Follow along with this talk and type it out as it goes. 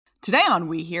Today on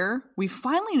We Hear, we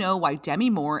finally know why Demi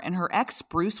Moore and her ex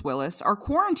Bruce Willis are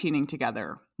quarantining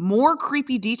together. More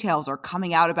creepy details are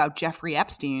coming out about Jeffrey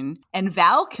Epstein, and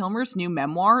Val Kilmer's new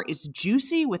memoir is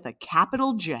juicy with a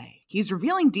capital J. He's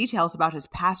revealing details about his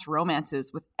past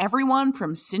romances with everyone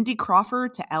from Cindy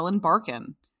Crawford to Ellen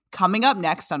Barkin. Coming up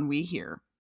next on We Hear.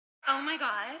 Oh my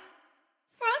God.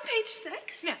 We're on page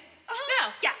 6? No.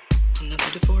 No. Yeah.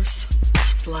 Another divorce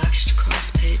splashed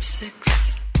across page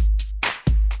 6.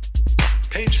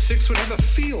 Page 6 would have a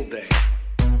field day.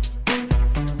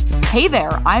 Hey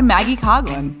there, I'm Maggie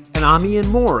Coughlin. And I'm Ian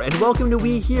Moore, and welcome to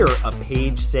We Hear, a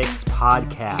Page 6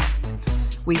 podcast.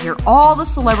 We hear all the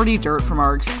celebrity dirt from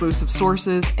our exclusive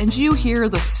sources, and you hear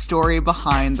the story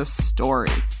behind the story.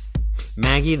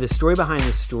 Maggie, the story behind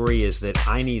the story is that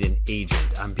I need an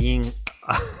agent. I'm being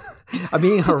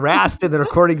harassed in the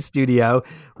recording studio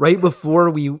right before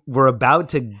we were about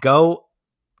to go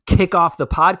kick off the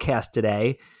podcast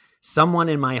today. Someone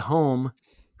in my home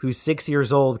who's 6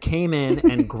 years old came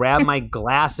in and grabbed my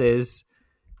glasses,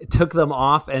 took them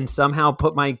off, and somehow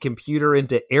put my computer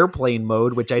into airplane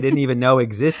mode, which I didn't even know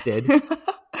existed.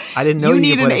 I didn't know you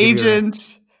need an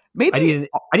agent. Maybe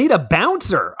I need a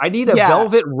bouncer. I need a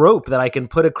velvet rope that I can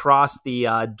put across the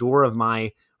door of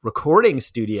my recording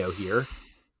studio here.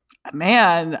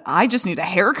 Man, I just need a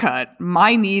haircut.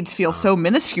 My needs feel so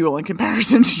minuscule in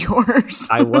comparison to yours.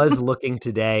 I was looking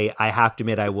today. I have to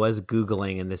admit, I was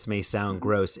Googling, and this may sound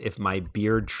gross, if my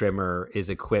beard trimmer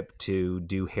is equipped to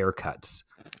do haircuts.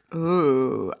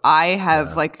 Ooh,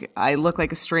 I look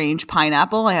like a strange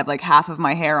pineapple. I have like half of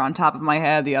my hair on top of my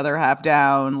head, the other half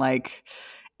down. Like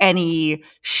any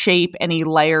shape, any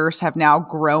layers have now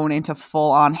grown into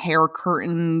full on hair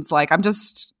curtains. Like I'm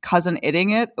just cousin itting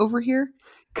it over here.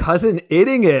 Cousin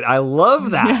itting it. I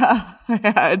love that.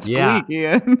 Yeah, it's bleak,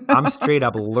 Ian. I'm straight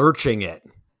up lurching it.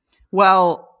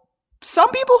 Well, some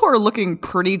people who are looking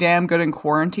pretty damn good in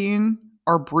quarantine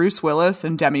are Bruce Willis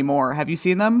and Demi Moore. Have you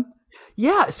seen them?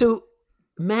 Yeah. So,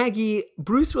 Maggie,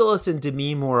 Bruce Willis and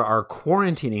Demi Moore are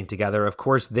quarantining together. Of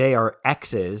course, they are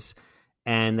exes,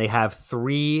 and they have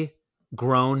 3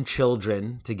 grown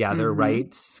children together,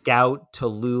 right? Scout,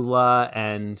 Tallulah,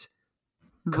 and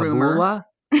Kabula.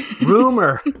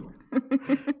 Rumor.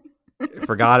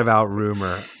 Forgot about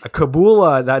Rumor.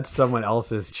 Kabula, that's someone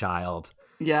else's child.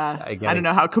 Yeah. I don't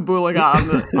know how Kabula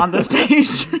got on this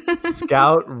page.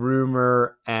 Scout,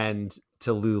 Rumor, and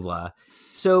Tallulah.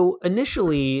 So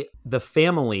initially, the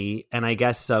family, and I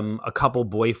guess a couple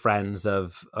boyfriends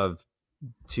of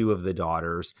 2 of the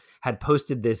daughters, had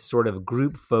posted this sort of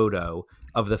group photo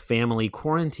of the family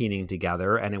quarantining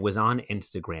together, and it was on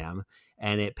Instagram.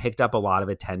 And it picked up a lot of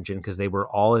attention because they were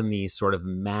all in these sort of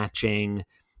matching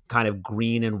kind of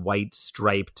green and white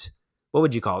striped, what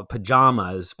would you call it?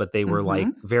 Pajamas, but they were like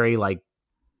very like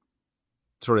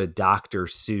sort of Dr.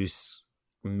 Seuss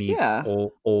meets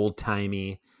old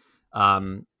timey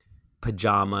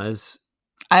pajamas.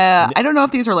 I don't know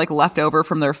if these are like leftover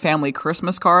from their family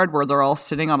Christmas card where they're all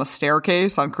sitting on a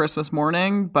staircase on Christmas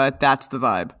morning, but that's the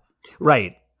vibe.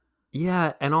 Right.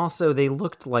 Yeah, and also they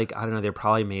looked like, I don't know, they're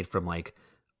probably made from like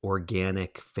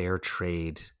organic fair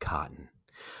trade cotton.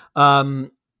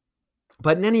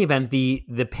 But in any event,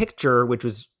 the picture, which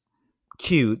was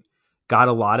cute, got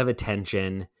a lot of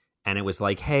attention, and it was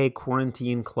like, hey,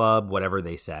 quarantine club, whatever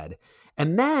they said.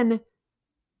 And then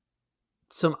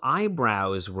some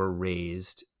eyebrows were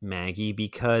raised, Maggie,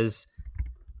 because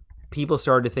people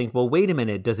started to think, well, wait a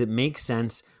minute, does it make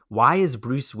sense? Why is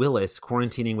Bruce Willis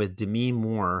quarantining with Demi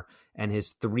Moore and his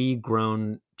 3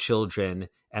 grown children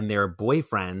and their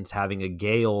boyfriends having a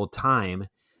gay old time?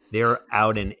 They're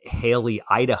out in Haley,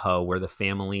 Idaho, where the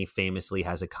family famously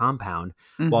has a compound,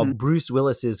 while Bruce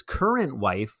Willis's current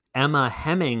wife, Emma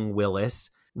Hemming Willis,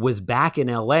 was back in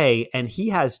LA, and he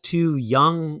has 2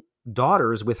 young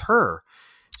daughters with her.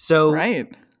 So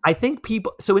I think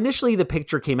so initially the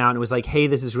picture came out and it was like, hey,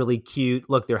 this is really cute.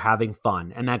 Look, they're having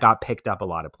fun. And that got picked up a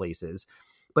lot of places.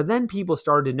 But then people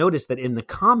started to notice that in the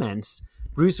comments,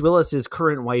 Bruce Willis's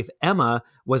current wife, Emma,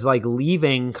 was like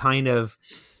leaving kind of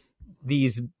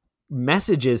these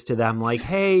messages to them like,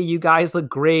 hey, you guys look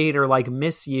great, or like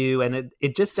miss you. And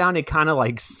it just sounded kind of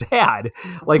like sad.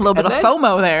 Like a little bit of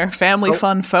FOMO there. Family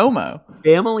fun FOMO.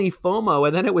 Family FOMO.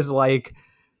 And then it was like,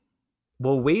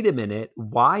 well, wait a minute.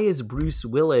 Why is Bruce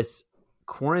Willis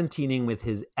quarantining with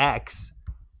his ex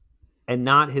and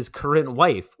not his current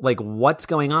wife? Like, what's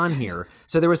going on here?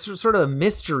 So there was sort of a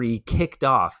mystery kicked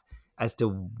off as to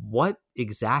what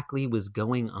exactly was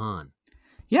going on.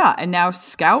 Yeah, and now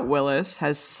Scout Willis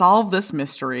has solved this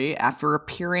mystery after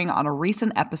appearing on a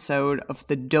recent episode of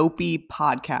the Dopey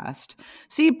podcast.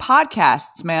 See,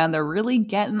 podcasts, man, they're really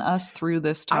getting us through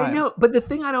this time. I know, but the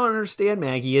thing I don't understand,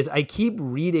 Maggie, is I keep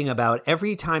reading about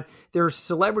every time there are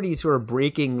celebrities who are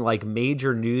breaking like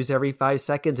major news every 5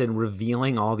 seconds and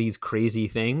revealing all these crazy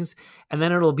things. And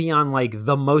then it'll be on like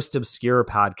the most obscure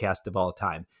podcast of all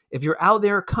time. If you're out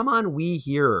there, come on, We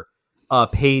Hear a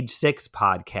Page 6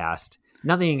 podcast.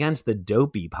 Nothing against the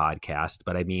Dopey podcast,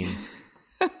 but I mean,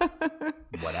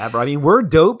 whatever. I mean, we're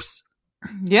dopes.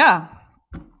 Yeah.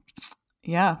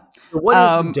 Yeah. So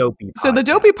what is the Dopey podcast? So the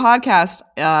Dopey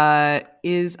podcast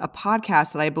is a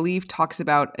podcast that I believe talks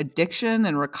about addiction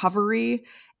and recovery.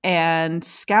 And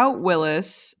Scout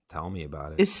Willis, tell me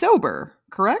about it, is sober,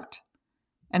 correct?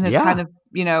 And has kind of,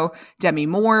 Demi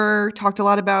Moore talked a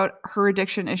lot about her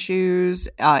addiction issues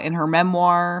in her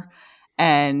memoir.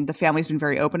 And the family's been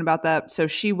very open about that. So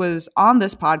she was on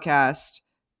this podcast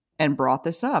and brought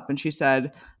this up. And she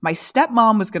said, my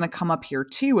stepmom was going to come up here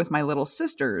too with my little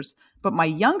sisters. But my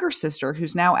younger sister,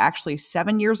 who's now actually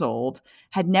 7 years old,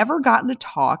 had never gotten to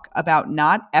talk about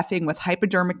not effing with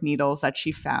hypodermic needles that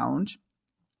she found,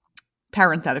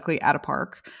 parenthetically, at a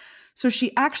park. So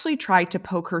she actually tried to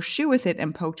poke her shoe with it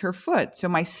and poked her foot. So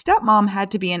my stepmom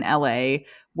had to be in LA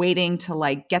waiting to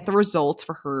like get the results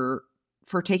for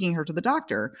taking her to the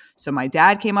doctor. So my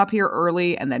dad came up here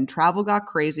early and then travel got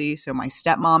crazy. So my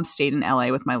stepmom stayed in LA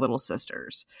with my little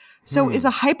sisters. So is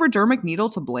a hypodermic needle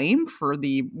to blame for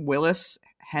the Willis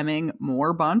Hemming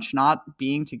Moore bunch not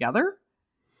being together?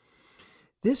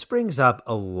 This brings up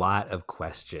a lot of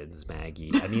questions,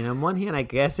 Maggie. I mean, on one hand, I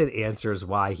guess it answers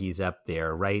why he's up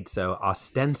there, right? So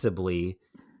ostensibly,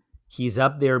 he's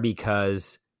up there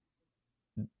because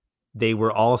they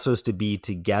were all supposed to be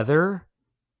together.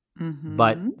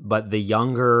 Mm-hmm. But the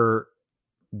younger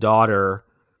daughter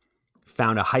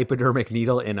found a hypodermic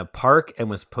needle in a park and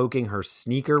was poking her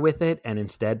sneaker with it and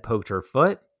instead poked her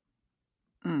foot.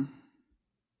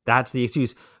 That's the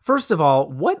excuse. First of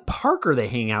all, what park are they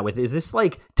hanging out with? Is this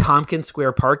like Tompkins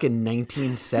Square Park in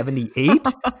 1978?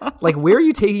 Like, where are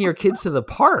you taking your kids to the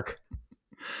park?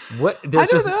 What? They're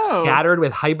just scattered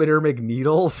with hypodermic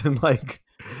needles and like,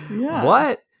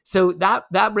 what? So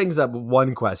that brings up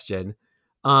one question.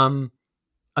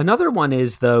 Another one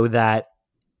is though that,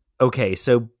 okay,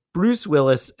 so Bruce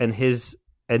Willis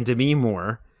and Demi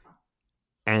Moore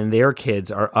and their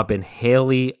kids are up in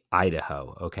Haley,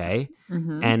 Idaho. Okay.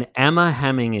 Mm-hmm. And Emma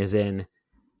Hemming is in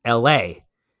LA.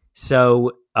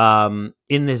 So,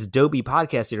 in this Dopey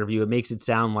podcast interview, it makes it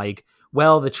sound like,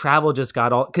 well, the travel just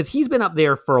got all, cause he's been up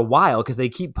there for a while cause they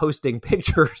keep posting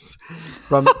pictures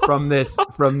from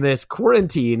this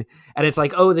quarantine. And it's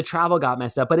like, oh, the travel got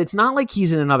messed up, but it's not like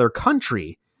he's in another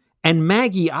country. And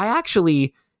Maggie, I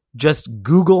actually just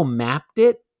Google mapped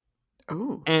it.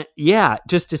 Oh, and yeah,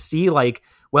 just to see like,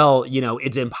 well,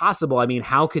 it's impossible. I mean,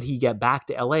 how could he get back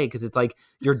to LA? Cause it's like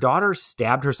your daughter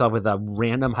stabbed herself with a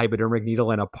random hypodermic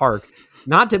needle in a park.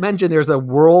 Not to mention there's a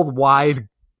worldwide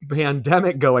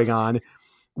pandemic going on.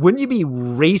 Wouldn't you be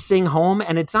racing home?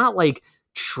 And it's not like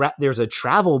there's a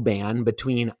travel ban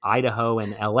between Idaho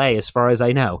and LA, as far as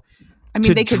I know. I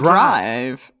mean, they could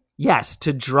drive. Yes,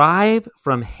 to drive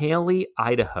from Haley,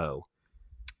 Idaho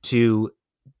to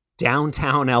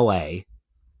downtown LA,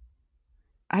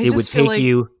 it would take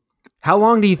you. How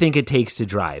long do you think it takes to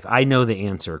drive? I know the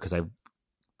answer because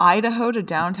Idaho to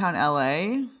downtown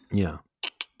LA. Yeah,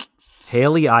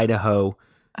 Haley, Idaho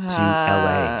to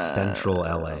LA, central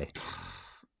LA.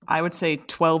 I would say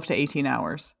 12 to 18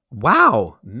 hours.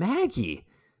 Wow, Maggie,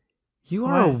 you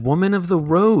are a woman of the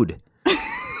road.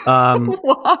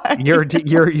 Why? Your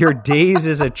days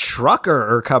as a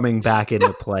trucker are coming back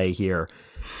into play here.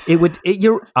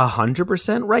 You're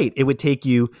 100% right. It would take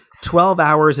you 12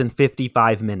 hours and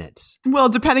 55 minutes. Well,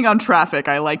 depending on traffic,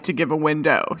 I like to give a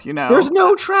window, There's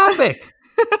no traffic.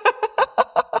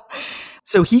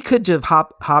 So he could have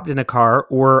hopped in a car,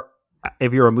 or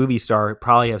if you're a movie star,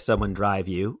 probably have someone drive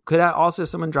you. Could also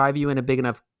someone drive you in a big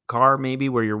enough car, maybe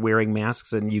where you're wearing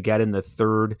masks and you get in the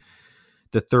third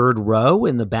row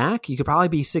in the back? You could probably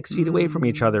be 6 feet away from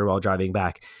each other while driving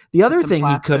back. The other thing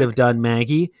he could have done,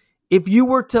 Maggie, if you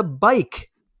were to bike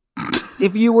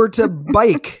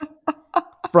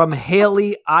from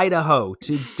Haley, Idaho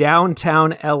to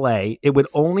downtown LA, it would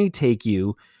only take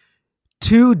you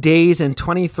 2 days and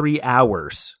 23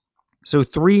 hours. So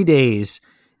 3 days,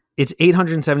 it's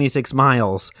 876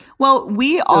 miles. Well,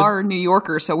 we are New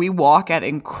Yorkers, so we walk at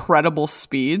incredible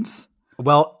speeds.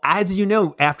 Well, as you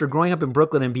know, after growing up in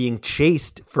Brooklyn and being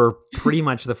chased for pretty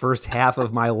much the first half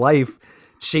of my life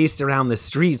chased around the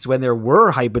streets when there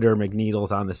were hypodermic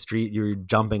needles on the street. You're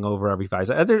jumping over every 5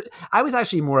 seconds. I was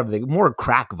actually more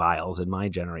crack vials in my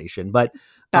generation, but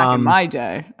back in my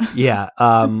day. Yeah.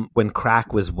 When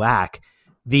crack was whack,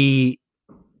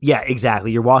 yeah,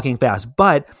 exactly. You're walking fast,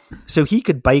 but so he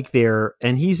could bike there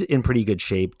and he's in pretty good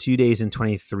shape. 2 days and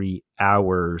 23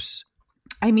 hours.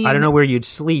 I mean, I don't know where you'd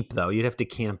sleep though. You'd have to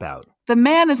camp out. The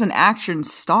man is an action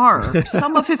star.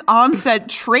 Some of his on-set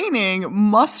training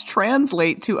must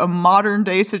translate to a modern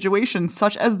day situation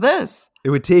such as this. It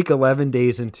would take 11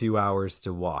 days and 2 hours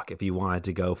to walk if you wanted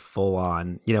to go full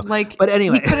on, Like, but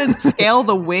anyway. He couldn't scale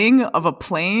the wing of a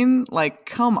plane. Like,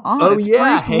 come on. Oh, it's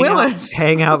yeah. Bruce Willis.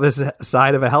 Hang out the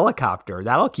side of a helicopter.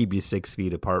 That'll keep you 6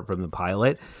 feet apart from the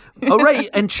pilot. Oh, right.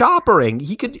 And choppering.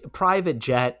 He could private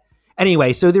jet.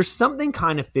 Anyway, so there's something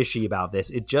kind of fishy about this.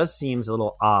 It just seems a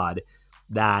little odd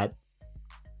that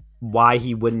why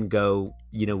he wouldn't go,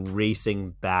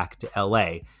 racing back to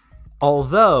LA.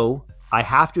 Although I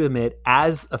have to admit,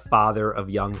 as a father of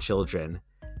young children,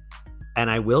 and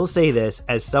I will say this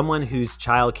as someone whose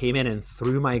child came in and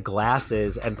threw my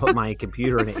glasses and put my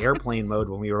computer in airplane mode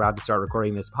when we were about to start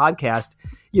recording this podcast,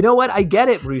 you know what? I get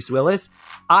it, Bruce Willis.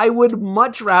 I would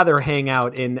much rather hang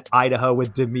out in Idaho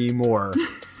with Demi Moore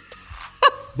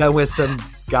than with some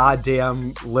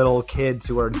goddamn little kids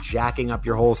who are jacking up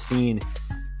your whole scene.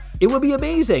 It would be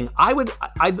amazing.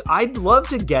 I'd love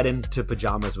to get into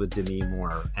pajamas with Demi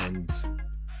Moore and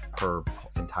her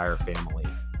entire family.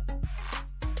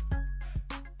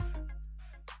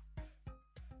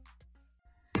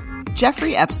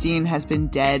 Jeffrey Epstein has been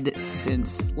dead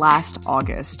since last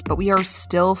August, but we are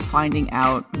still finding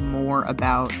out more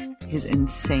about his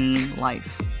insane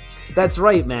life. That's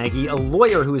right, Maggie. A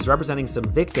lawyer who is representing some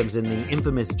victims in the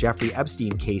infamous Jeffrey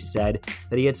Epstein case said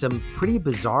that he had some pretty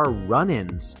bizarre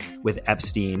run-ins with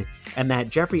Epstein, and that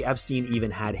Jeffrey Epstein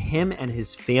even had him and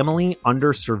his family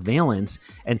under surveillance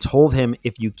and told him,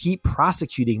 if you keep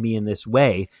prosecuting me in this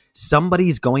way,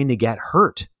 somebody's going to get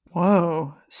hurt.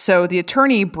 Whoa. So the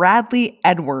attorney Bradley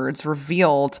Edwards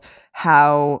revealed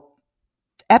how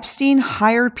Epstein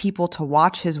hired people to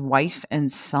watch his wife and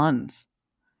sons.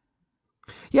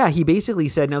 Yeah, he basically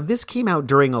said, now this came out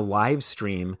during a live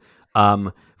stream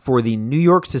for the New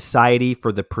York Society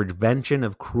for the Prevention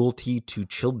of Cruelty to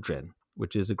Children,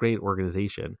 which is a great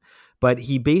organization. But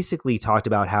he basically talked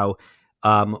about how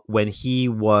when he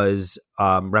was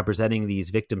representing these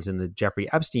victims in the Jeffrey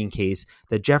Epstein case,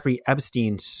 that Jeffrey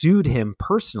Epstein sued him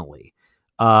personally.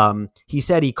 He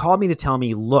said, he called me to tell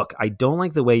me, look, I don't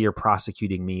like the way you're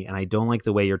prosecuting me, and I don't like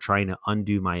the way you're trying to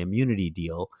undo my immunity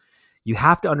deal. You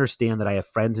have to understand that I have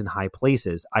friends in high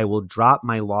places. I will drop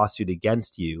my lawsuit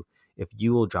against you if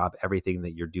you will drop everything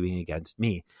that you're doing against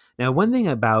me. Now, one thing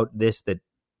about this that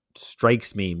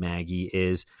strikes me, Maggie,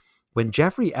 is when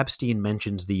Jeffrey Epstein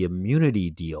mentions the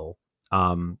immunity deal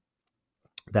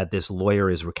that this lawyer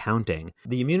is recounting,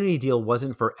 the immunity deal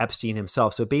wasn't for Epstein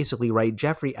himself. So basically, right,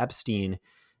 Jeffrey Epstein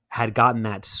had gotten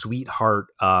that sweetheart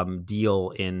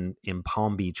deal in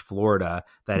Palm Beach, Florida,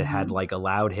 that had like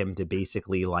allowed him to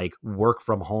basically like work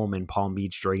from home in Palm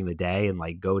Beach during the day and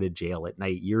like go to jail at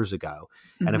night years ago.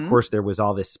 And of course, there was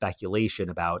all this speculation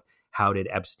about how did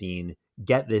Epstein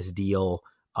get this deal?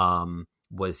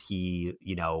 Was he,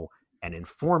 an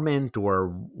informant, or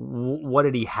what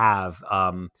did he have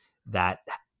that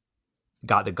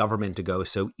got the government to go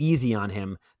so easy on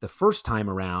him the first time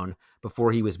around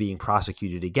before he was being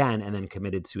prosecuted again and then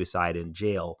committed suicide in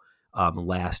jail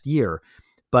last year.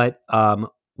 But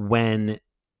when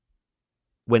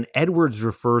Edwards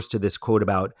refers to this quote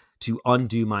about to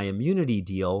undo my immunity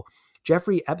deal,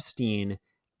 Jeffrey Epstein,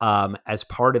 as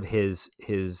part of his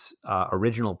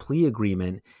original plea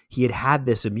agreement, he had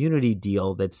this immunity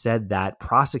deal that said that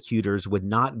prosecutors would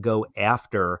not go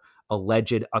after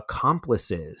alleged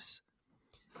accomplices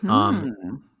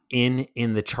in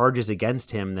the charges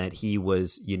against him that he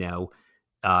was,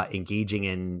 engaging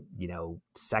in,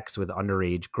 sex with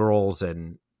underage girls.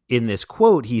 And in this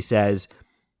quote, he says,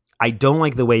 I don't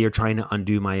like the way you're trying to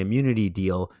undo my immunity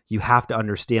deal. You have to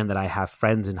understand that I have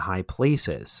friends in high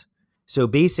places. So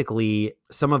basically,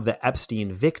 some of the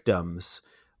Epstein victims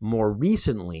more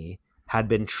recently had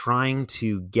been trying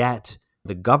to get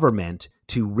the government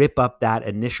to rip up that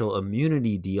initial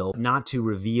immunity deal, not to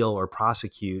reveal or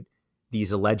prosecute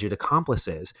these alleged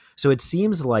accomplices. So it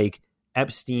seems like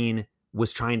Epstein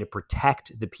was trying to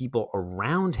protect the people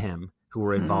around him who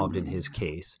were involved in his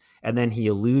case. And then he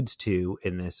alludes to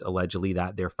in this allegedly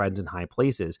that they're friends in high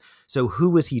places. So who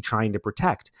was he trying to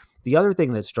protect? The other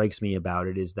thing that strikes me about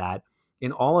it is that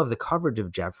in all of the coverage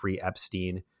of Jeffrey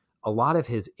Epstein, a lot of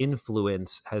his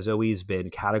influence has always been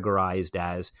categorized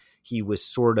as he was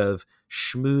sort of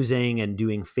schmoozing and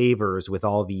doing favors with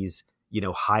all these,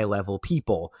 high level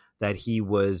people, that he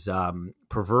was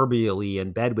proverbially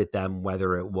in bed with them,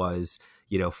 whether it was,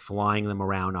 flying them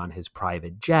around on his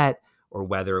private jet, or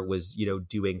whether it was,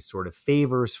 doing sort of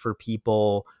favors for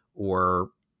people, or,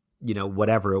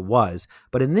 whatever it was.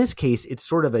 But in this case, it's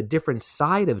sort of a different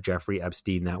side of Jeffrey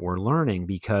Epstein that we're learning,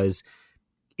 because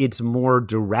it's more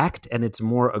direct and it's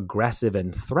more aggressive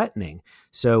and threatening.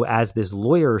 So as this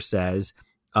lawyer says,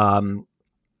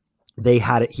 he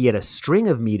had a string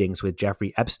of meetings with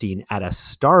Jeffrey Epstein at a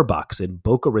Starbucks in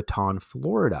Boca Raton,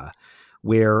 Florida,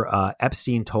 where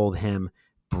Epstein told him,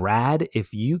 "Brad,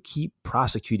 if you keep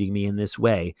prosecuting me in this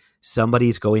way,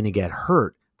 somebody's going to get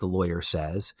hurt," the lawyer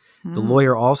says. The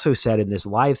lawyer also said in this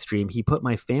live stream, he put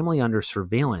my family under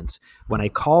surveillance. When I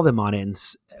called him on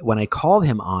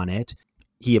it,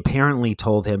 he apparently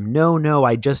told him, no,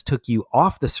 I just took you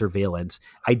off the surveillance.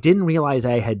 I didn't realize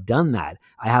I had done that.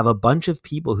 I have a bunch of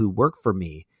people who work for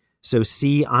me. So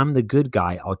see, I'm the good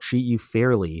guy. I'll treat you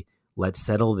fairly. Let's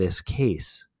settle this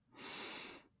case.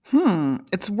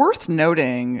 It's worth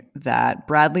noting that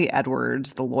Bradley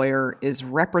Edwards, the lawyer, is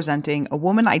representing a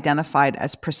woman identified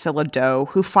as Priscilla Doe,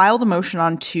 who filed a motion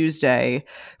on Tuesday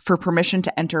for permission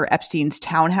to enter Epstein's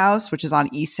townhouse, which is on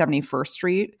East 71st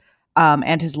Street,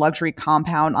 and his luxury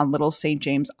compound on Little St.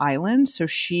 James Island, so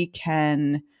she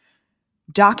can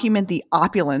document the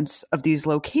opulence of these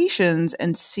locations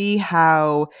and see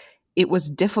how it was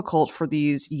difficult for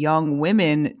these young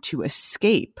women to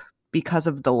escape because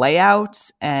of the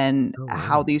layouts and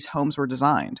how these homes were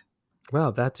designed.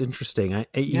 Wow, that's interesting.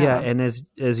 Yeah, and as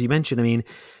you mentioned, I mean,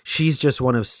 she's just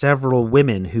one of several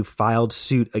women who filed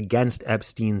suit against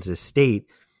Epstein's estate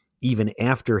even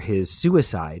after his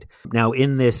suicide. Now,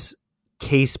 in this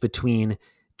case between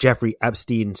Jeffrey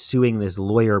Epstein suing this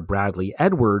lawyer, Bradley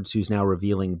Edwards, who's now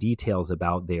revealing details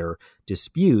about their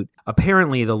dispute,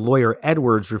 apparently the lawyer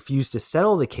Edwards refused to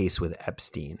settle the case with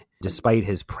Epstein despite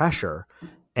his pressure.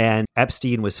 And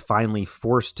Epstein was finally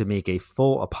forced to make a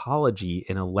full apology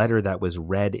in a letter that was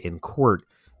read in court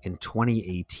in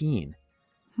 2018.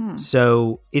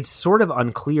 So it's sort of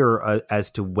unclear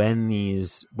as to when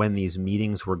these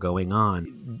meetings were going on.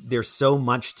 There's so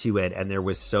much to it, and there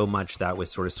was so much that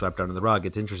was sort of swept under the rug.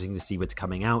 It's interesting to see what's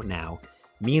coming out now.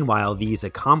 Meanwhile, these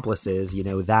accomplices,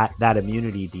 that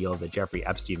immunity deal that Jeffrey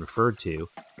Epstein referred to,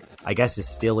 I guess is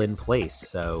still in place.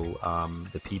 So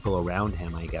the people around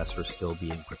him, I guess, are still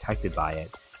being protected by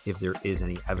it if there is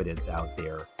any evidence out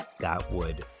there that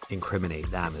would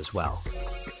incriminate them as well.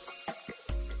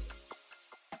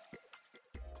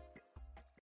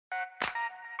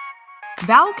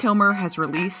 Val Kilmer has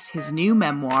released his new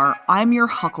memoir, I'm Your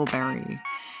Huckleberry.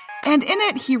 And in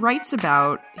it, he writes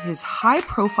about his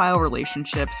high-profile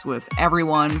relationships with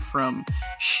everyone from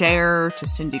Cher to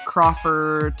Cindy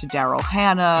Crawford to Daryl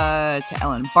Hannah to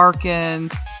Ellen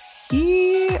Barkin.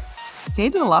 He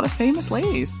dated a lot of famous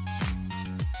ladies.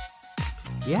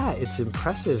 Yeah, it's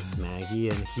impressive, Maggie.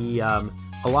 And he, a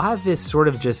lot of this sort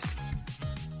of just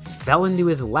fell into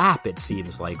his lap, it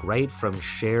seems like, right? From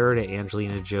Cher to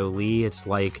Angelina Jolie. It's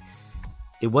like,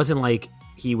 it wasn't like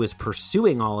he was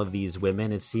pursuing all of these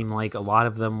women. It seemed like a lot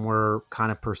of them were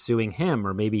kind of pursuing him,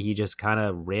 or maybe he just kind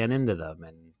of ran into them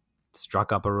and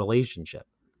struck up a relationship.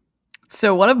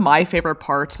 So one of my favorite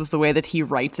parts was the way that he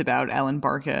writes about Ellen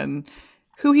Barkin,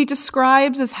 who he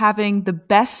describes as having the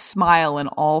best smile in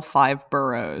all 5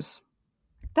 boroughs.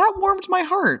 That warmed my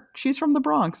heart. She's from the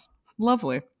Bronx.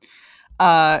 Lovely.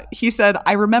 He said,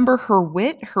 I remember her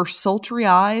wit, her sultry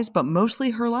eyes, but mostly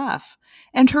her laugh.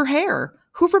 And her hair.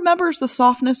 Who remembers the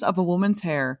softness of a woman's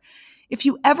hair? If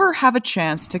you ever have a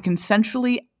chance to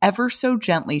consensually, ever so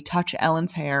gently touch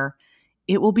Ellen's hair,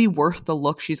 it will be worth the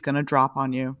look she's going to drop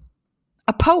on you.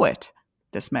 A poet,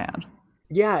 this man.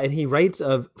 Yeah, and he writes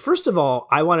of, first of all,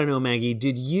 I want to know, Maggie,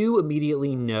 did you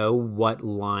immediately know what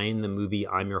line the movie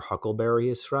I'm Your Huckleberry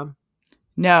is from?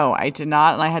 No, I did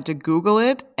not, and I had to Google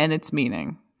it and its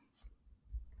meaning.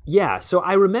 Yeah, so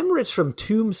I remember it's from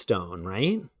Tombstone,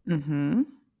 right? Mm-hmm.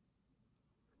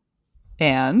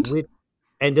 And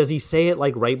does he say it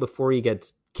like right before he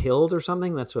gets killed or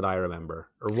something? That's what I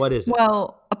remember. Or what is it?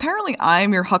 Well, apparently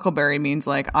I'm your Huckleberry means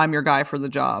like I'm your guy for the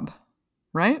job,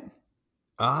 right?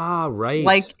 Ah, right.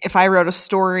 Like if I wrote a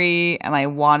story and I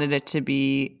wanted it to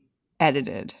be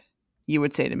edited, you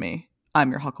would say to me, I'm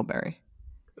your Huckleberry.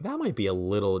 That might be a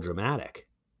little dramatic.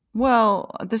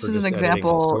 Well, this is an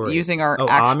example using our actual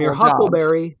I'm your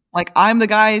Huckleberry. Jobs. Like I'm the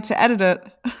guy to edit it.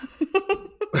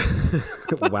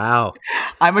 Wow.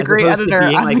 I'm a great editor. To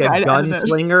being I'm like a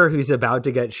gunslinger who's about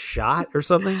to get shot or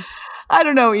something. I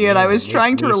don't know, Ian. I was Make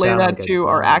trying to me relay sound that like a to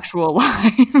our dummy. actual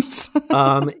lives.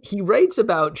 He writes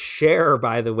about Cher,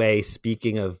 by the way,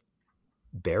 speaking of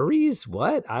berries.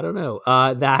 What? I don't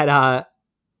know.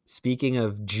 Speaking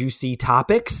of juicy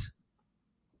topics,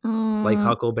 like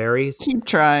huckleberries. Keep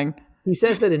trying. He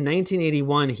says that in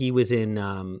 1981, he was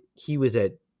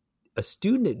at a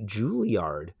student at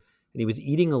Juilliard, and he was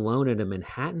eating alone at a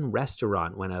Manhattan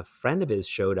restaurant when a friend of his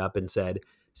showed up and said,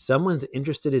 "Someone's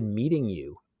interested in meeting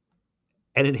you."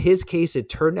 And in his case, it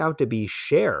turned out to be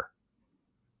Cher.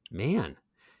 Man.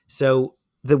 So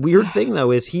the weird thing,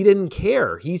 though, is he didn't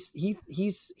care.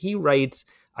 He writes,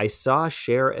 "I saw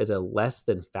Cher as a less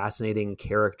than fascinating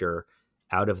character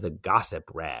out of the gossip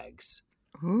rags."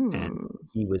 Ooh. And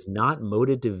he was not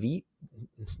motivated to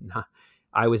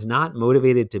I was not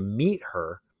motivated to meet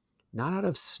her, not out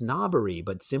of snobbery,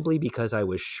 but simply because I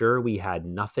was sure we had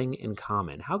nothing in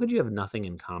common. How could you have nothing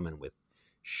in common with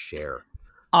Cher?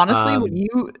 Honestly, when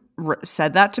you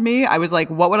said that to me, I was like,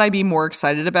 what would I be more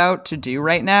excited about to do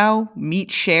right now?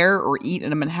 Meet Cher or eat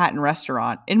in a Manhattan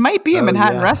restaurant? It might be a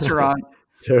Manhattan restaurant.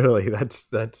 Totally.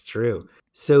 That's true.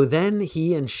 So then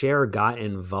he and Cher got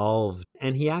involved,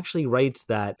 and he actually writes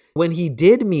that when he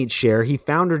did meet Cher, he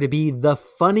found her to be the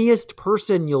funniest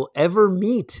person you'll ever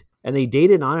meet. And they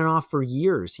dated on and off for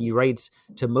years. He writes,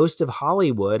 "To most of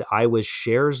Hollywood, I was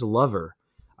Cher's lover.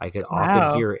 I could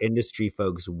often hear industry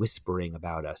folks whispering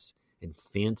about us in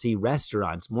fancy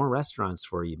restaurants." More restaurants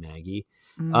for you, Maggie.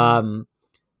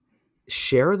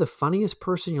 Cher, the funniest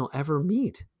person you'll ever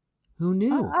meet. Who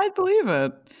knew? I believe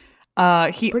it.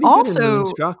 He Pretty also, good in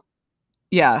Moonstruck.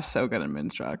 yeah, so good in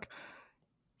Moonstruck.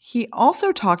 He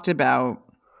also talked about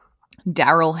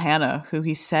Daryl Hannah, who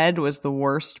he said was the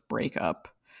worst breakup.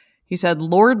 He said,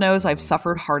 "Lord knows I've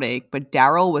suffered heartache, but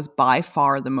Daryl was by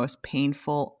far the most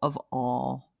painful of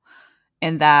all."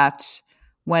 And that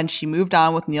when she moved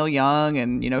on with Neil Young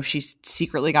and, she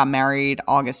secretly got married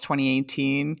August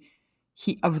 2018,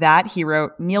 he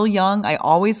wrote, "Neil Young, I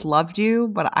always loved you,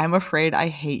 but I'm afraid I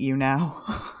hate you now."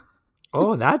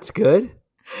 Oh, that's good.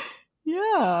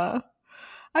 Yeah.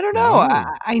 I don't know.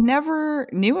 I never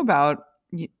knew about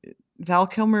Val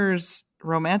Kilmer's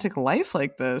romantic life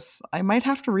like this. I might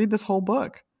have to read this whole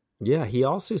book. Yeah, he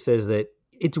also says that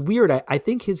it's weird. I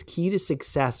think his key to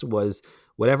success was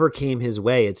whatever came his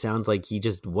way. It sounds like he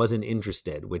just wasn't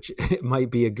interested, which might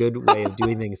be a good way of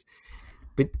doing things.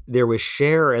 But there was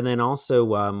Cher, and then also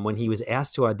when he was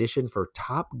asked to audition for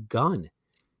Top Gun,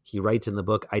 he writes in the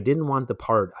book, "I didn't want the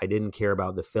part. I didn't care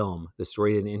about the film. The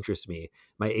story didn't interest me.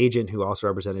 My agent, who also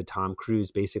represented Tom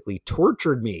Cruise, basically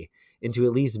tortured me into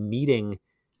at least meeting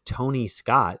Tony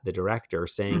Scott, the director,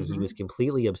 saying he was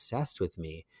completely obsessed with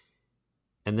me."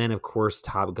 And then, of course,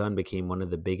 Top Gun became one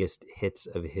of the biggest hits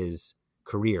of his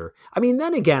career. I mean,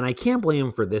 then again, I can't blame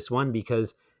him for this one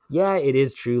because, yeah, it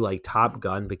is true. Like, Top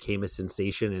Gun became a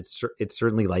sensation. It's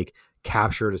certainly like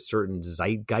captured a certain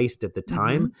zeitgeist at the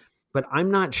time. But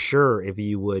I'm not sure if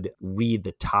you would read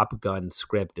the Top Gun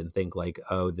script and think like,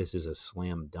 oh, this is a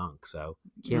slam dunk. So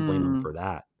can't blame him for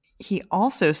that. He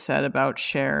also said about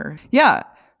Cher, yeah,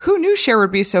 who knew Cher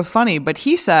would be so funny? But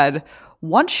he said,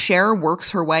 "Once Cher works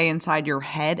her way inside your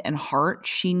head and heart,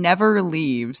 she never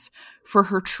leaves. For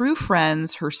her true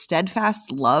friends, her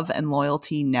steadfast love and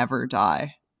loyalty never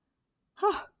die."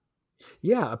 Huh.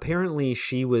 Yeah, apparently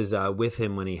she was with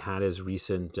him when he had his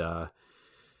recent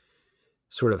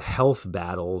sort of health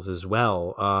battles as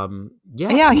well.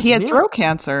 Yeah, he had throat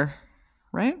cancer,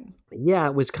 right? Yeah,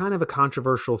 it was kind of a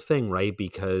controversial thing, right?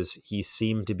 Because he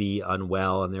seemed to be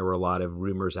unwell, and there were a lot of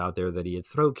rumors out there that he had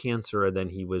throat cancer, and then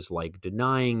he was like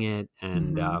denying it,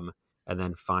 and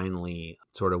then finally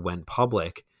sort of went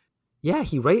public. Yeah,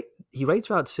 he writes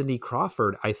about Cindy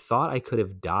Crawford. "I thought I could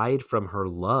have died from her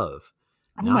love."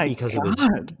 Not because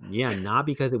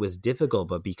it was difficult,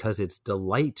 but because its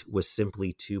delight was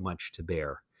simply too much to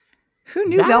bear. Who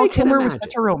knew Val Kilmer was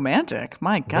such a romantic?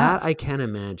 My God. That I can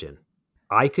imagine.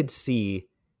 I could see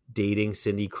dating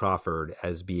Cindy Crawford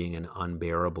as being an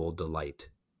unbearable delight.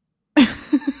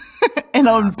 An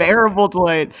unbearable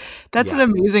delight. That's an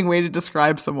amazing way to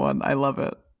describe someone. I love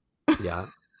it. Yeah.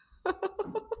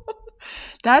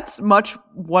 That's much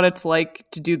what it's like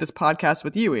to do this podcast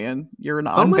with you, Ian. You're an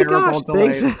unbearable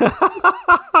delight.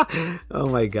 Oh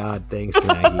my God. Thanks,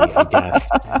 Maggie, I guess.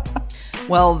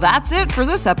 Well, that's it for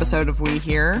this episode of We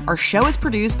Here. Our show is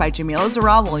produced by Jamila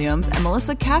Zara-Williams and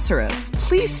Melissa Caceres.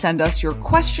 Please send us your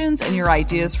questions and your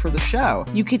ideas for the show.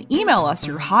 You can email us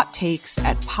your hot takes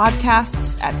at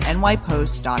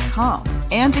podcasts@nypost.com.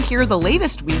 And to hear the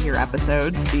latest We Here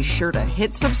episodes, be sure to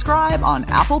hit subscribe on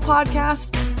Apple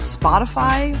Podcasts,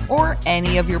 Spotify, or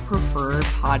any of your preferred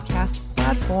podcast platforms.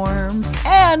 platforms.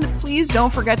 And please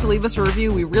don't forget to leave us a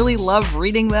review. We really love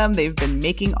reading them. They've been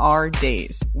making our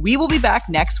days. We will be back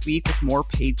next week with more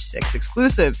Page Six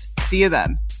exclusives. See you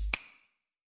then.